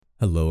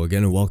Hello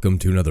again and welcome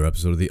to another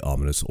episode of the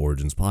Ominous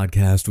Origins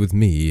podcast with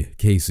me,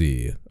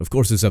 Casey. Of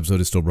course, this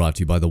episode is still brought to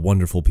you by the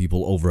wonderful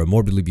people over at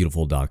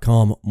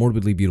morbidlybeautiful.com.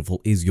 Morbidly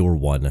Beautiful is your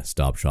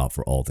one-stop shop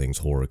for all things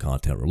horror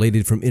content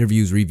related, from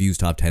interviews, reviews,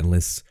 top 10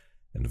 lists,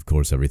 and of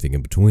course everything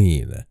in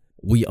between.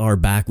 We are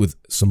back with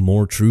some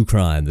more true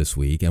crime this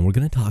week, and we're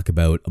going to talk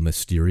about a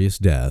mysterious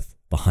death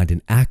behind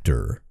an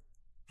actor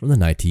from the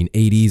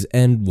 1980s,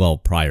 and well,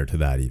 prior to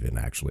that even,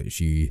 actually.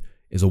 She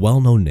is a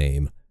well-known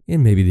name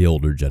in maybe the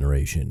older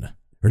generation.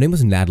 Her name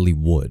was Natalie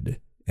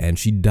Wood, and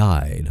she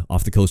died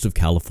off the coast of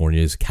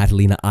California's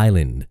Catalina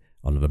Island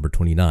on November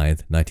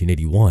 29th,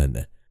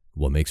 1981.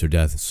 What makes her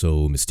death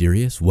so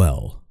mysterious?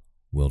 Well,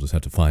 we'll just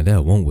have to find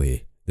out, won't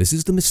we? This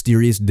is the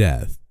mysterious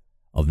death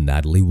of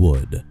Natalie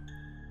Wood.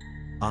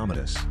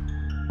 Ominous.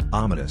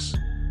 Ominous.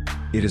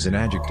 It is an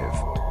adjective.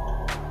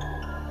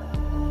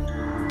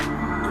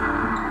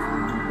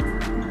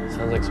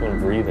 Sounds like someone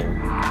breathing.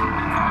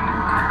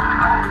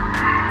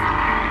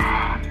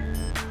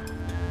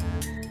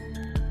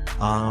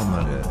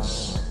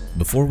 Ominous.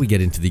 Before we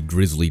get into the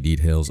grisly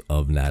details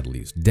of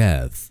Natalie's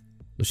death,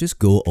 let's just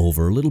go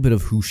over a little bit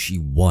of who she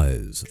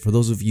was, for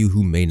those of you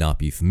who may not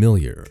be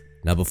familiar.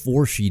 Now,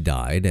 before she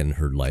died and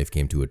her life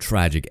came to a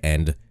tragic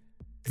end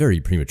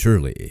very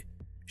prematurely,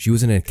 she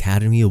was an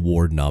Academy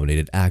Award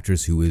nominated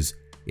actress who is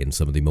in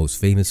some of the most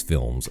famous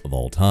films of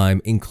all time,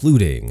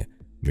 including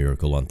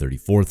Miracle on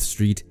 34th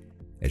Street,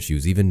 and she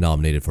was even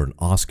nominated for an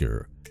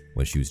Oscar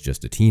when she was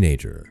just a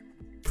teenager.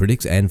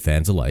 Critics and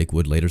fans alike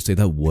would later say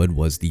that Wood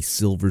was the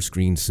silver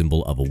screen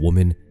symbol of a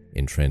woman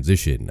in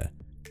transition.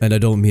 And I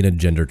don't mean a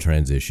gender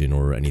transition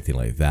or anything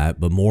like that,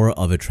 but more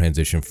of a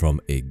transition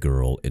from a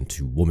girl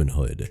into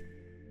womanhood.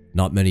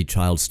 Not many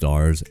child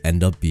stars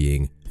end up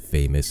being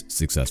famous,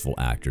 successful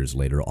actors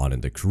later on in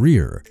their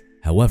career.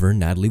 However,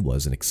 Natalie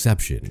was an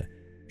exception.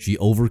 She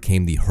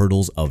overcame the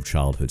hurdles of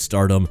childhood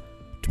stardom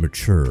to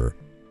mature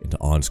into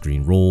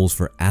on-screen roles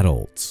for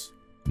adults.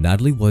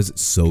 Natalie was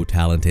so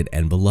talented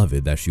and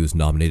beloved that she was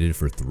nominated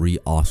for 3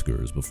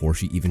 Oscars before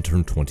she even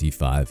turned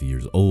 25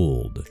 years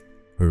old.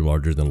 Her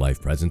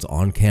larger-than-life presence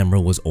on camera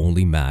was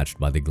only matched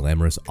by the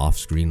glamorous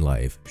off-screen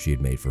life she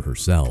had made for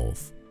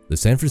herself. The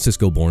San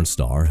Francisco-born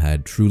star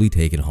had truly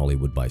taken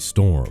Hollywood by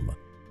storm.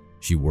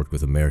 She worked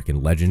with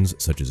American legends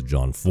such as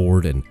John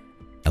Ford and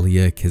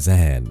Elia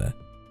Kazan. Her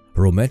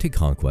romantic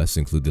conquests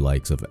include the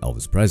likes of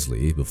Elvis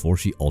Presley before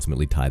she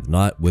ultimately tied the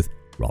knot with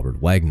Robert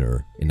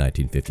Wagner in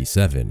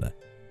 1957.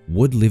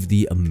 Wood lived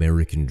the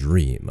American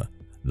dream,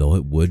 though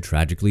it would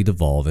tragically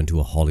devolve into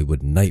a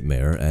Hollywood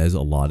nightmare, as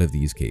a lot of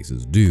these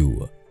cases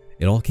do.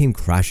 It all came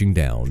crashing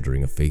down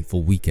during a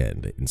fateful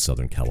weekend in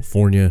Southern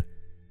California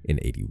in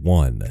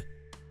 '81.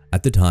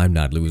 At the time,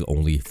 Natalie was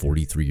only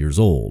 43 years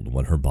old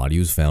when her body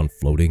was found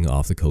floating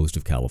off the coast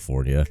of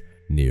California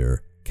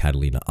near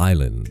Catalina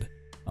Island,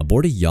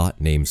 aboard a yacht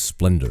named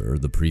Splendor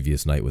the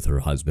previous night with her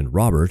husband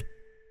Robert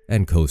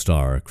and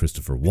co-star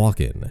Christopher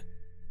Walken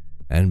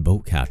and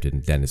boat captain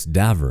Dennis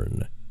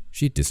Davern.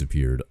 She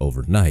disappeared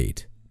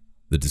overnight.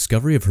 The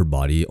discovery of her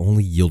body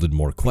only yielded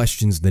more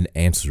questions than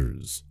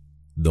answers.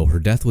 Though her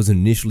death was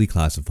initially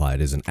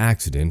classified as an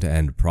accident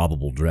and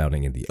probable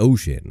drowning in the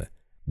ocean,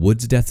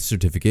 Wood's death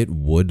certificate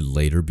would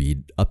later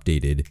be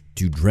updated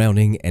to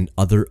drowning and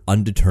other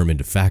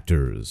undetermined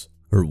factors.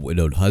 Her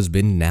widowed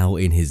husband, now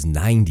in his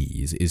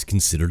 90s, is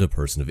considered a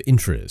person of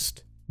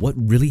interest. What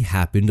really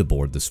happened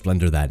aboard the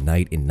Splendor that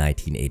night in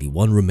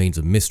 1981 remains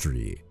a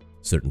mystery.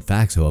 Certain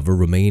facts, however,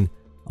 remain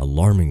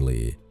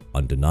alarmingly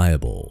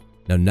undeniable.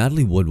 Now,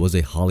 Natalie Wood was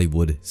a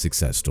Hollywood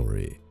success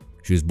story.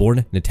 She was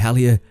born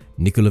Natalia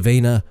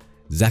Nikolaevna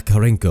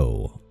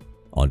Zakharenko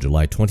on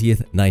July 20th,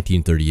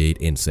 1938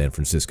 in San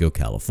Francisco,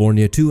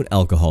 California, to an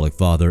alcoholic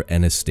father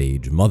and a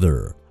stage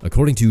mother.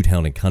 According to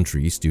Town &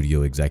 Country,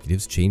 studio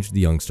executives changed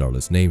the young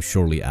starlet's name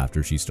shortly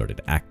after she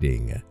started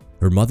acting.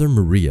 Her mother,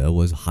 Maria,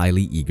 was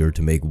highly eager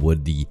to make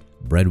Wood the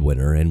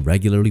breadwinner and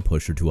regularly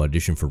pushed her to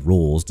audition for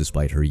roles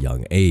despite her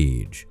young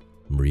age.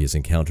 Maria's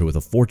encounter with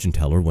a fortune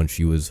teller when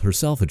she was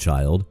herself a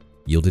child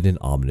yielded an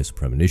ominous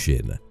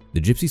premonition.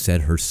 The gypsy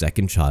said her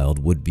second child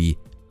would be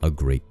a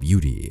great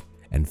beauty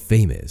and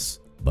famous,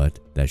 but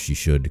that she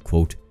should,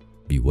 quote,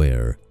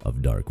 beware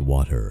of dark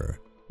water.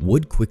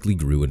 Wood quickly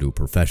grew into a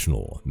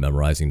professional,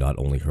 memorizing not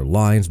only her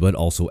lines but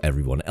also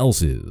everyone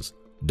else's.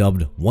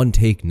 Dubbed One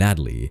Take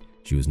Natalie,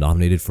 she was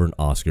nominated for an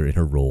Oscar in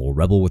her role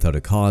Rebel Without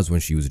a Cause when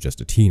she was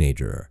just a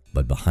teenager.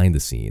 But behind the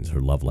scenes,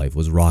 her love life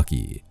was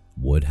rocky.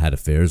 Wood had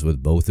affairs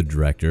with both the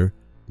director,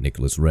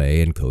 Nicholas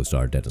Ray, and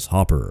co-star Dennis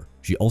Hopper.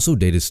 She also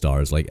dated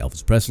stars like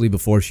Elvis Presley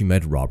before she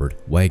met Robert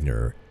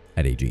Wagner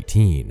at age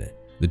 18.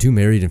 The two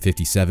married in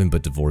 '57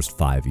 but divorced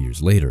 5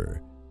 years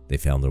later. They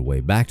found their way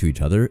back to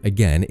each other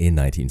again in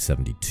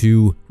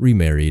 1972,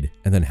 remarried,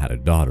 and then had a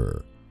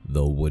daughter.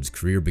 Though Wood's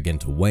career began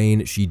to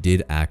wane, she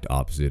did act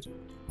opposite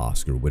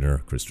Oscar winner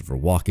Christopher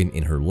Walken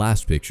in her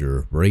last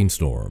picture,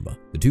 Brainstorm.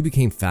 The two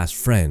became fast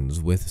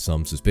friends with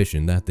some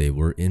suspicion that they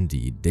were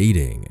indeed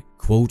dating.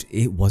 Quote,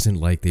 it wasn't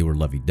like they were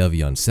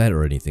lovey-dovey on set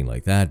or anything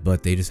like that,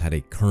 but they just had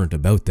a current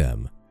about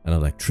them, an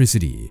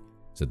electricity,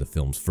 said the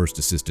film's first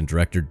assistant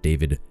director,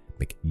 David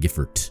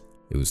McGiffert.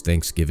 It was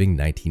Thanksgiving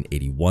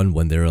 1981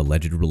 when their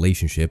alleged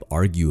relationship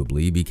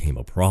arguably became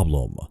a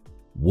problem.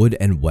 Wood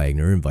and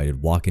Wagner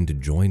invited Walken to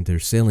join their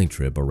sailing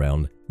trip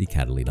around the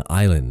Catalina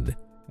Island,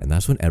 and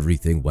that's when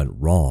everything went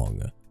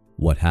wrong.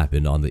 What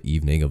happened on the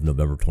evening of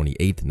November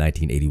 28,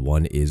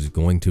 1981 is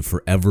going to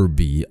forever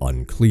be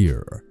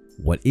unclear.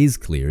 What is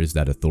clear is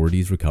that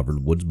authorities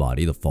recovered Wood's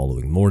body the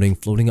following morning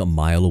floating a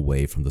mile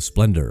away from the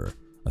Splendor.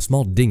 A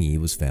small dinghy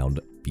was found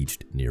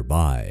beached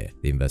nearby.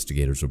 The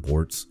investigators'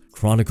 reports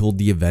chronicled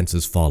the events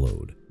as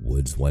followed.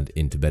 Woods went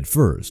into bed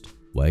first.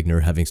 Wagner,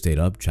 having stayed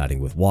up chatting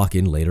with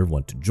Walken, later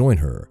went to join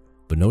her,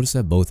 but noticed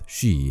that both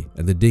she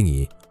and the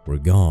dinghy were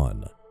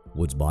gone.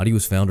 Wood's body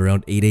was found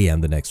around 8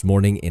 a.m. the next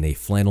morning in a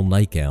flannel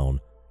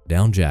nightgown,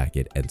 down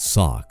jacket, and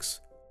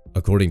socks.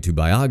 According to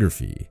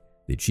biography,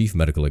 the chief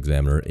medical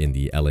examiner in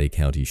the LA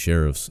County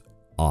Sheriff's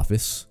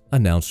Office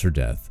announced her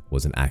death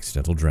was an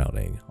accidental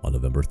drowning on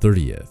November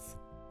 30th.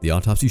 The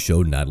autopsy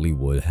showed Natalie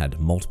Wood had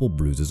multiple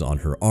bruises on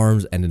her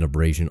arms and an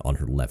abrasion on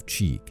her left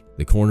cheek.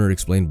 The coroner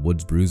explained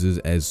Wood's bruises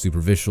as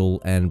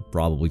superficial and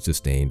probably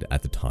sustained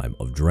at the time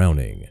of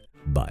drowning.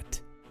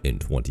 But in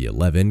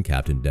 2011,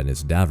 Captain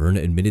Dennis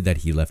Davern admitted that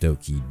he left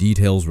out key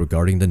details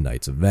regarding the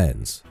night's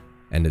events.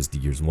 And as the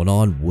years went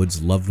on,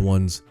 Wood's loved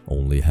ones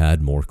only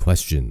had more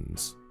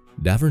questions.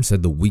 Davern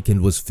said the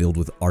weekend was filled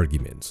with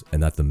arguments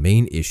and that the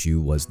main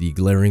issue was the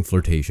glaring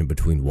flirtation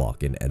between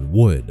Walken and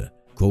Wood.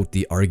 Quote,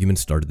 "The argument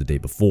started the day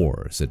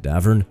before," said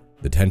Davern.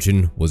 "The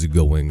tension was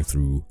going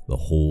through the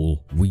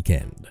whole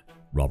weekend.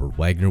 Robert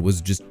Wagner was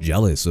just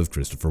jealous of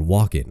Christopher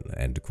Walken,"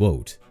 end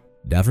quote.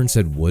 Davern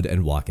said Wood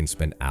and Walken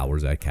spent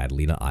hours at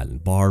Catalina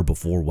Island Bar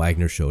before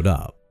Wagner showed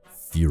up,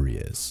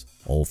 furious.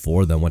 All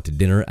four then went to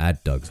dinner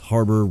at Doug's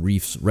Harbor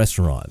Reef's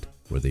restaurant,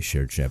 where they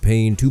shared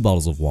champagne, 2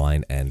 bottles of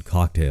wine, and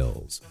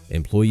cocktails.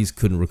 Employees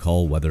couldn't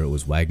recall whether it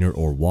was Wagner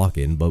or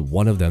Walken, but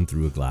one of them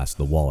threw a glass at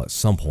the wall at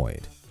some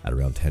point. At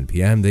around 10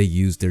 p.m., they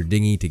used their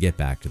dinghy to get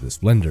back to the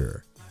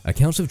Splendor.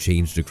 Accounts have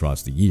changed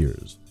across the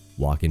years.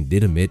 Walken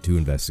did admit to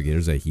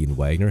investigators that he and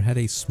Wagner had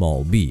a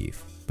small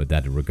beef, but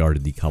that it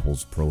regarded the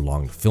couple's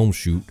prolonged film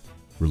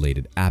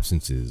shoot-related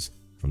absences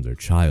from their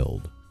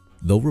child.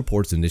 Though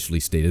reports initially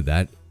stated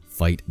that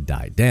fight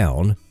died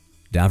down,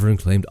 Davern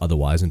claimed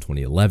otherwise in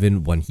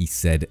 2011 when he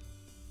said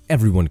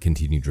everyone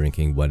continued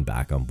drinking when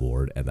back on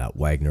board and that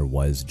Wagner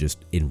was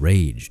just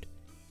enraged.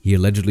 He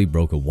allegedly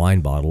broke a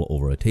wine bottle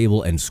over a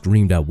table and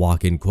screamed at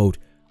Walken, quote,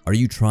 "Are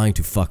you trying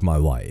to fuck my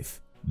wife?"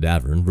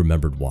 Davern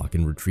remembered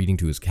Walken retreating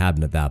to his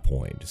cabin at that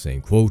point,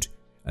 saying, quote,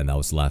 "And that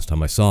was the last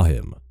time I saw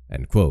him,"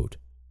 end quote.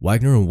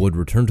 Wagner and Wood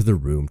returned to their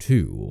room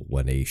too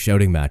when a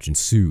shouting match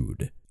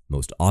ensued.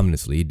 Most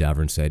ominously,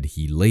 Davern said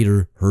he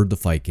later heard the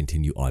fight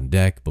continue on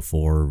deck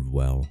before,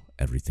 well,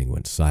 everything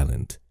went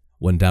silent.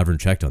 When Davern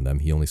checked on them,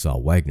 he only saw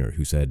Wagner,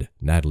 who said,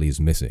 "Natalie is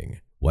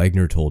missing."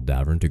 Wagner told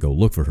Davern to go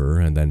look for her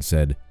and then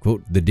said,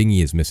 quote, "The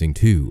dinghy is missing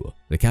too."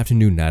 The captain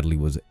knew Natalie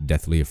was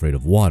deathly afraid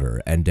of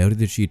water and doubted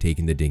that she had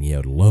taken the dinghy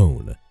out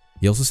alone.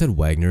 He also said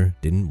Wagner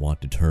didn't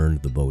want to turn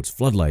the boat's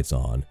floodlights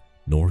on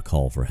nor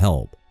call for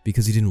help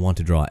because he didn't want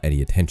to draw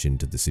any attention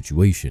to the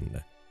situation.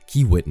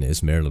 Key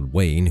witness Marilyn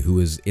Wayne, who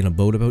was in a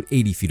boat about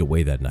 80 feet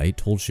away that night,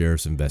 told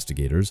sheriff's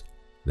investigators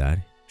that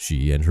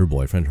she and her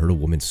boyfriend heard a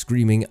woman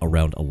screaming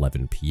around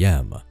 11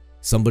 p.m.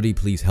 "Somebody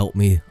please help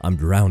me, I'm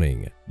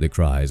drowning," the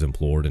cries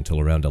implored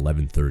until around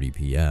 11:30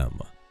 p.m.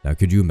 Now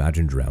could you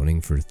imagine drowning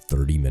for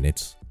 30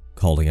 minutes,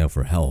 calling out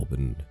for help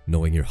and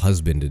knowing your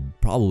husband had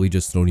probably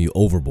just thrown you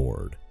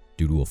overboard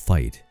due to a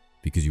fight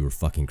because you were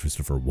fucking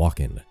Christopher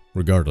Walken?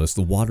 Regardless,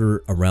 the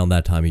water around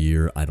that time of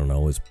year, I don't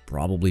know, is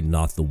probably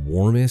not the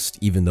warmest,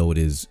 even though it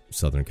is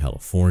Southern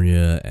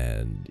California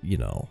and,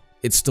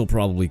 it's still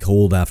probably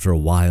cold after a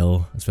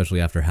while, especially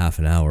after half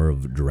an hour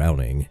of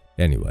drowning.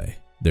 Anyway,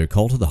 their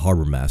call to the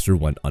harbor master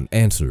went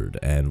unanswered,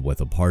 and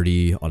with a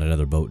party on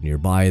another boat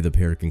nearby, the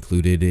pair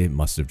concluded it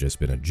must have just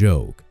been a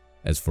joke.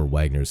 As for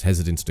Wagner's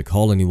hesitance to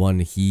call anyone,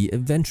 he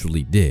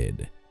eventually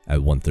did,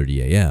 at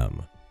 1:30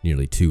 a.m.,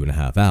 nearly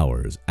 2.5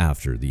 hours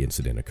after the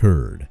incident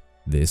occurred.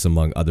 This,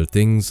 among other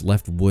things,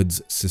 left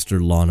Wood's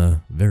sister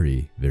Lana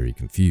very, very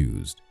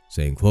confused,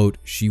 saying, quote,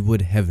 "She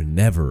would have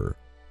never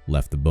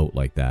left the boat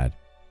like that,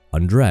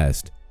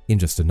 undressed, in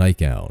just a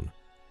nightgown."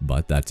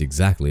 But that's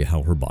exactly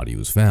how her body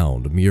was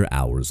found, mere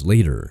hours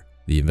later.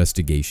 The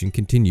investigation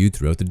continued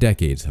throughout the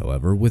decades,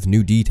 however, with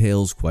new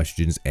details,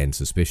 questions, and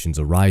suspicions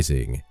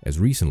arising as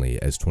recently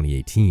as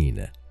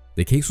 2018.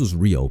 The case was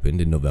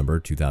reopened in November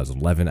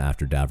 2011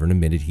 after Davern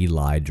admitted he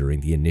lied during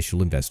the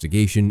initial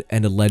investigation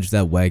and alleged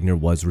that Wagner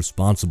was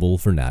responsible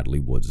for Natalie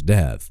Wood's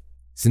death.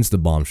 Since the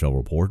bombshell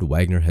report,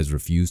 Wagner has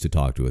refused to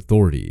talk to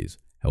authorities.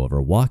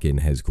 However, Walken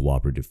has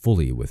cooperated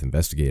fully with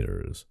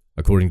investigators.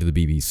 According to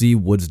the BBC,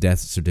 Wood's death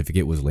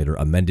certificate was later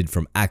amended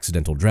from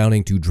accidental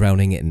drowning to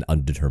drowning in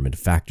undetermined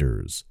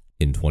factors.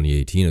 In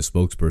 2018, a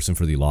spokesperson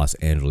for the Los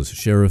Angeles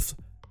Sheriff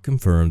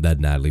confirmed that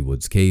Natalie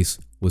Wood's case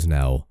was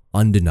now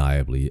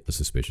undeniably a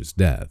suspicious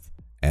death,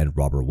 and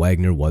Robert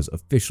Wagner was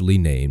officially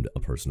named a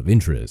person of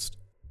interest.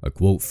 A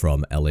quote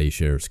from LA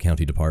Sheriff's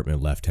County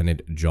Department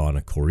Lieutenant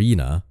John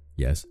Corina.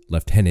 Yes,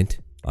 Lieutenant.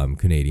 I'm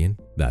Canadian.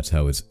 That's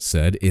how it's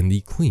said in the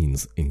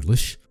Queen's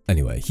English.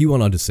 Anyway, he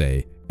went on to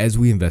say, as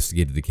we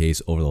investigated the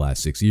case over the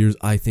last 6 years,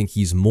 I think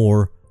he's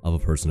more of a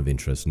person of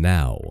interest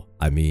now.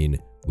 I mean,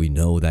 we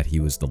know that he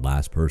was the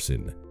last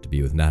person to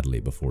be with Natalie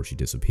before she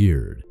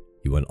disappeared.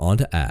 He went on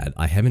to add,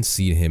 I haven't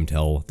seen him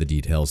tell the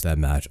details that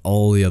match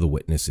all the other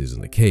witnesses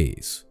in the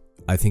case.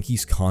 I think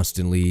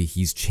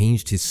he's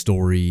changed his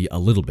story a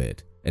little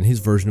bit, and his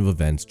version of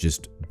events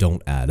just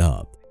don't add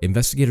up.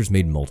 Investigators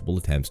made multiple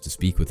attempts to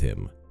speak with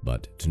him,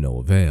 but to no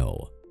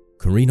avail.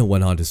 Corina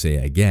went on to say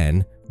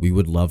again, we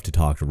would love to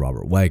talk to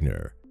Robert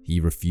Wagner. He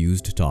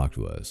refused to talk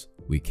to us.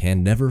 We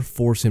can never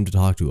force him to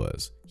talk to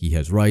us. He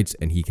has rights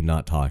and he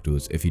cannot talk to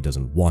us if he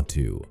doesn't want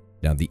to.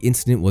 Now, the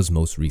incident was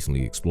most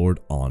recently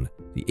explored on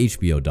the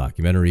HBO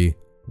documentary,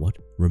 What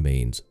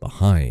Remains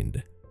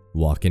Behind.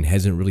 Walken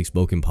hasn't really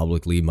spoken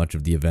publicly much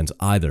of the events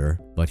either,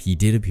 but he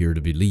did appear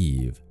to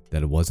believe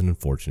that it was an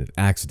unfortunate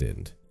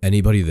accident.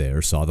 Anybody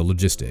there saw the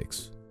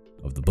logistics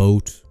of the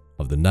boat,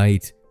 of the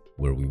night,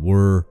 where we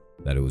were,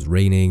 that it was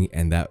raining,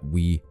 and that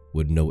we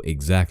would know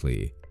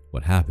exactly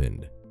what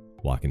happened,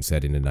 Walken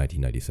said in a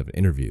 1997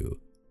 interview.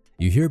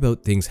 You hear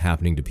about things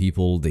happening to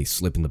people, they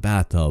slip in the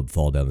bathtub,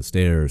 fall down the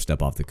stairs,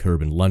 step off the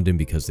curb in London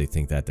because they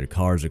think that their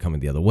cars are coming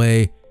the other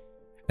way,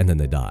 and then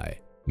they die.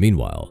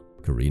 Meanwhile,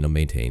 Corina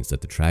maintains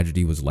that the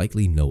tragedy was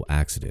likely no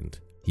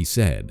accident. He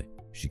said,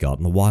 she got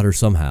in the water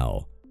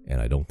somehow,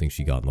 and I don't think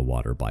she got in the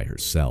water by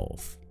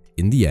herself.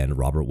 In the end,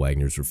 Robert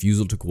Wagner's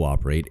refusal to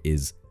cooperate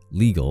is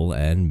legal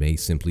and may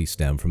simply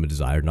stem from a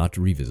desire not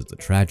to revisit the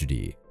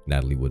tragedy.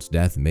 Natalie Wood's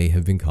death may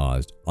have been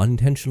caused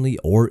unintentionally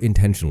or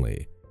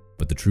intentionally,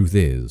 but the truth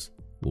is,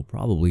 we'll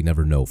probably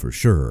never know for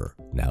sure.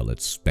 Now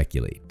let's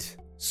speculate.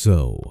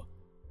 So,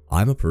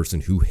 I'm a person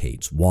who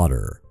hates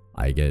water.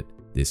 I get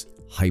this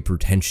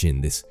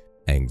hypertension, this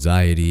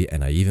anxiety,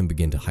 and I even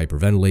begin to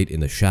hyperventilate in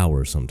the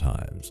shower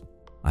sometimes.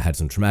 I had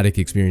some traumatic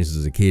experiences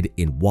as a kid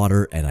in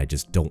water, and I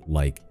just don't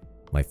like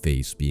my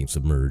face being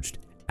submerged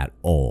at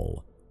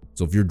all.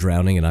 So if you're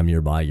drowning and I'm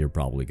nearby, you're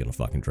probably gonna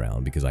fucking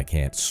drown because I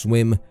can't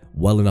swim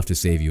well enough to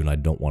save you, and I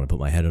don't want to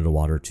put my head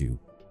underwater to,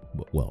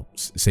 well,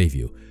 save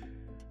you.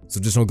 So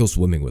just don't go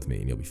swimming with me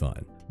and you'll be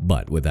fine.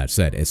 But with that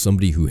said, as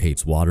somebody who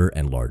hates water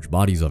and large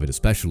bodies of it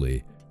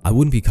especially, I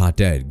wouldn't be caught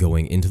dead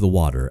going into the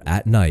water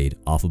at night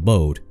off a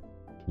boat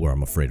where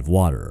I'm afraid of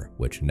water,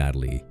 which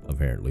Natalie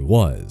apparently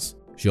was.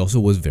 She also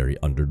was very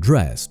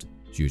underdressed.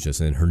 She was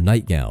just in her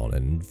nightgown,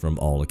 and from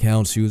all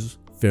accounts, she was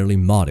fairly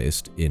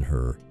modest in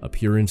her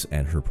appearance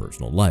and her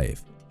personal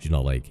life. She's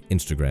not like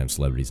Instagram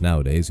celebrities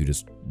nowadays who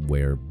just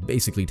wear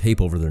basically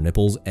tape over their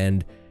nipples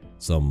and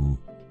some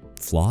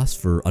floss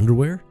for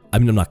underwear. I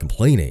mean, I'm not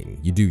complaining,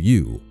 you do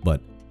you,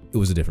 but it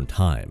was a different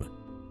time.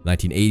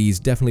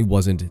 1980s definitely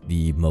wasn't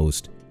the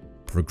most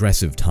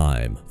progressive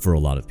time for a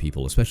lot of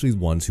people, especially the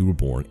ones who were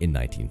born in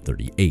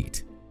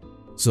 1938.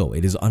 So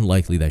it is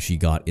unlikely that she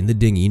got in the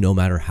dinghy no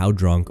matter how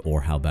drunk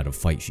or how bad a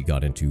fight she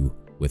got into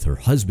with her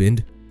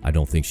husband. I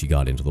don't think she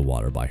got into the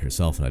water by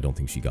herself, and I don't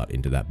think she got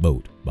into that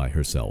boat by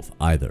herself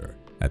either.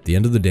 At the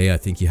end of the day, I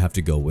think you have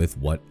to go with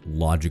what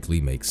logically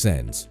makes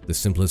sense. The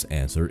simplest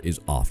answer is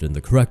often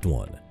the correct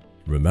one.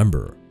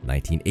 Remember,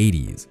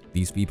 1980s.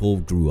 These people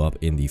grew up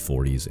in the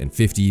 40s and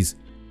 50s.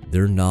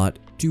 They're not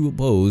too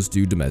opposed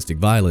to domestic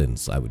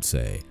violence, I would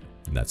say.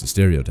 And that's a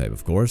stereotype,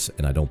 of course,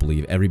 and I don't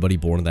believe everybody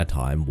born at that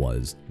time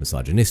was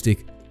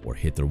misogynistic or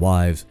hit their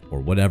wives or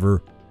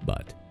whatever,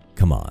 but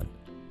come on.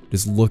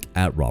 Just look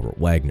at Robert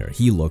Wagner.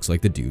 He looks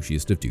like the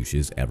douchiest of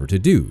douches ever to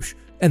douche.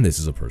 And this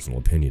is a personal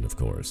opinion, of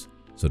course.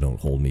 So don't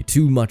hold me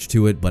too much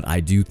to it, but I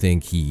do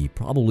think he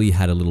probably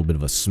had a little bit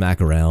of a smack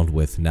around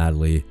with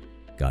Natalie,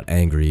 got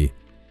angry,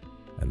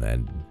 and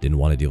then didn't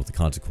want to deal with the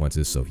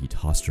consequences, so he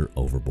tossed her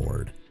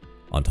overboard.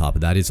 On top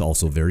of that, it's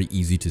also very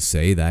easy to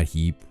say that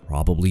he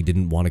probably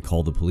didn't want to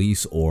call the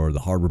police or the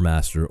harbor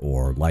master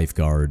or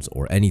lifeguards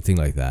or anything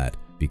like that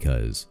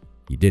because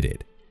he did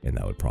it, and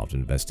that would prompt an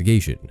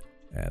investigation,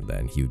 and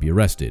then he would be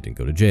arrested and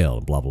go to jail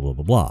and blah, blah, blah,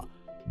 blah, blah.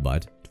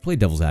 But to play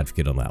devil's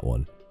advocate on that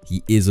one,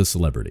 he is a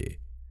celebrity.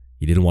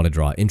 He didn't want to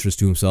draw interest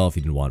to himself.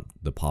 He didn't want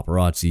the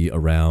paparazzi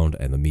around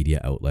and the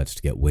media outlets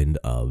to get wind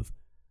of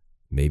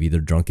maybe their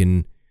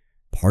drunken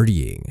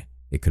partying.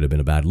 It could have been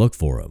a bad look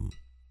for him.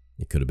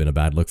 It could have been a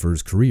bad look for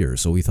his career.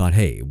 So we thought,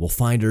 hey, we'll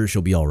find her.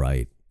 She'll be all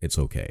right. It's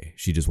okay.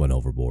 She just went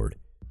overboard,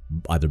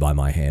 either by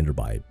my hand or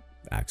by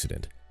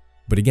accident.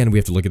 But again, we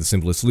have to look at the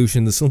simplest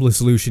solution. The simplest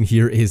solution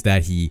here is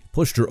that he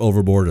pushed her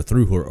overboard or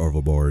threw her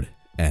overboard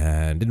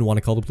and didn't want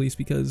to call the police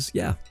because,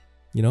 yeah,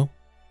 he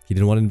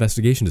didn't want an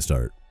investigation to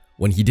start.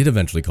 When he did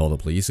eventually call the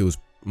police, it was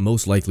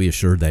most likely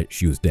assured that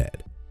she was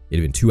dead. It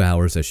had been 2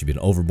 hours that she'd been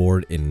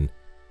overboard in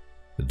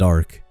the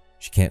dark.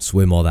 She can't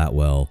swim all that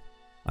well,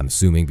 I'm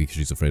assuming because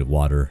she's afraid of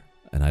water,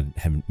 and I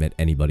haven't met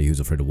anybody who's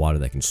afraid of water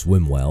that can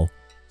swim well.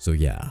 So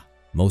yeah,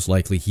 most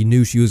likely he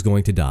knew she was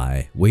going to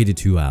die, waited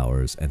 2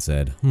 hours, and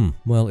said,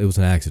 well, it was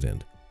an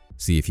accident.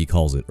 See if he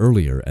calls it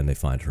earlier and they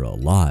find her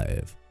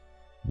alive.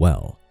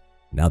 Well,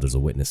 Now there's a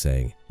witness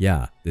saying,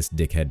 yeah, this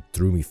dickhead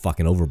threw me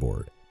fucking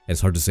overboard. And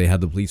it's hard to say how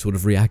the police would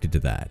have reacted to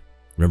that.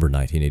 Remember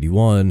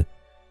 1981?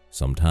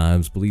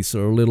 Sometimes police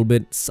are a little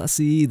bit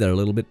sussy, they're a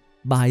little bit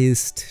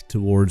biased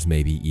towards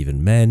maybe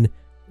even men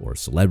or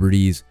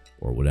celebrities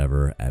or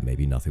whatever, and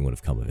maybe nothing would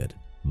have come of it.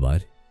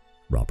 But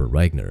Robert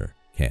Wagner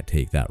can't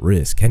take that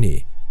risk, can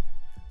he?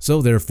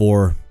 So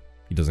therefore,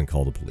 he doesn't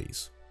call the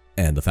police.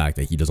 And the fact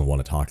that he doesn't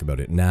want to talk about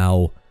it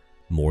now,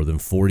 more than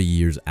 40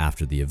 years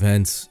after the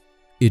events,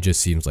 it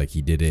just seems like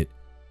he did it.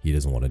 He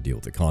doesn't want to deal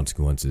with the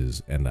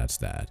consequences, and that's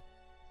that.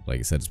 Like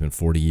I said, it's been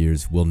 40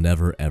 years. We'll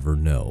never ever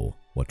know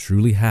what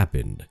truly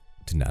happened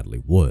to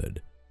Natalie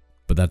Wood.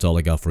 But that's all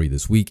I got for you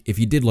this week. If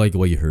you did like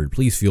what you heard,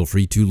 please feel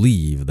free to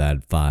leave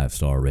that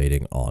 5-star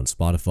rating on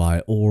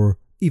Spotify or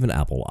even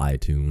Apple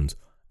iTunes.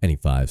 Any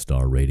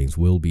 5-star ratings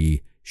will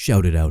be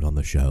shouted out on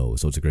the show,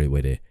 so it's a great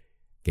way to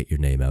get your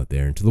name out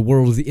there into the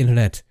world of the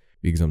internet,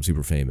 because I'm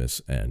super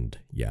famous, and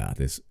yeah,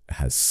 this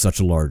has such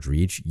a large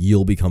reach.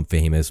 You'll become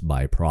famous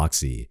by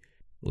proxy.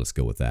 Let's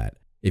go with that.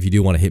 If you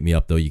do want to hit me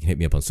up, though, you can hit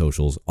me up on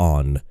socials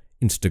on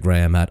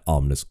Instagram at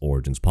Ominous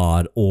Origins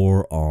Pod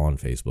or on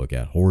Facebook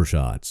at Horror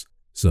Shots.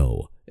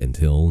 So,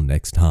 until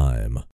next time.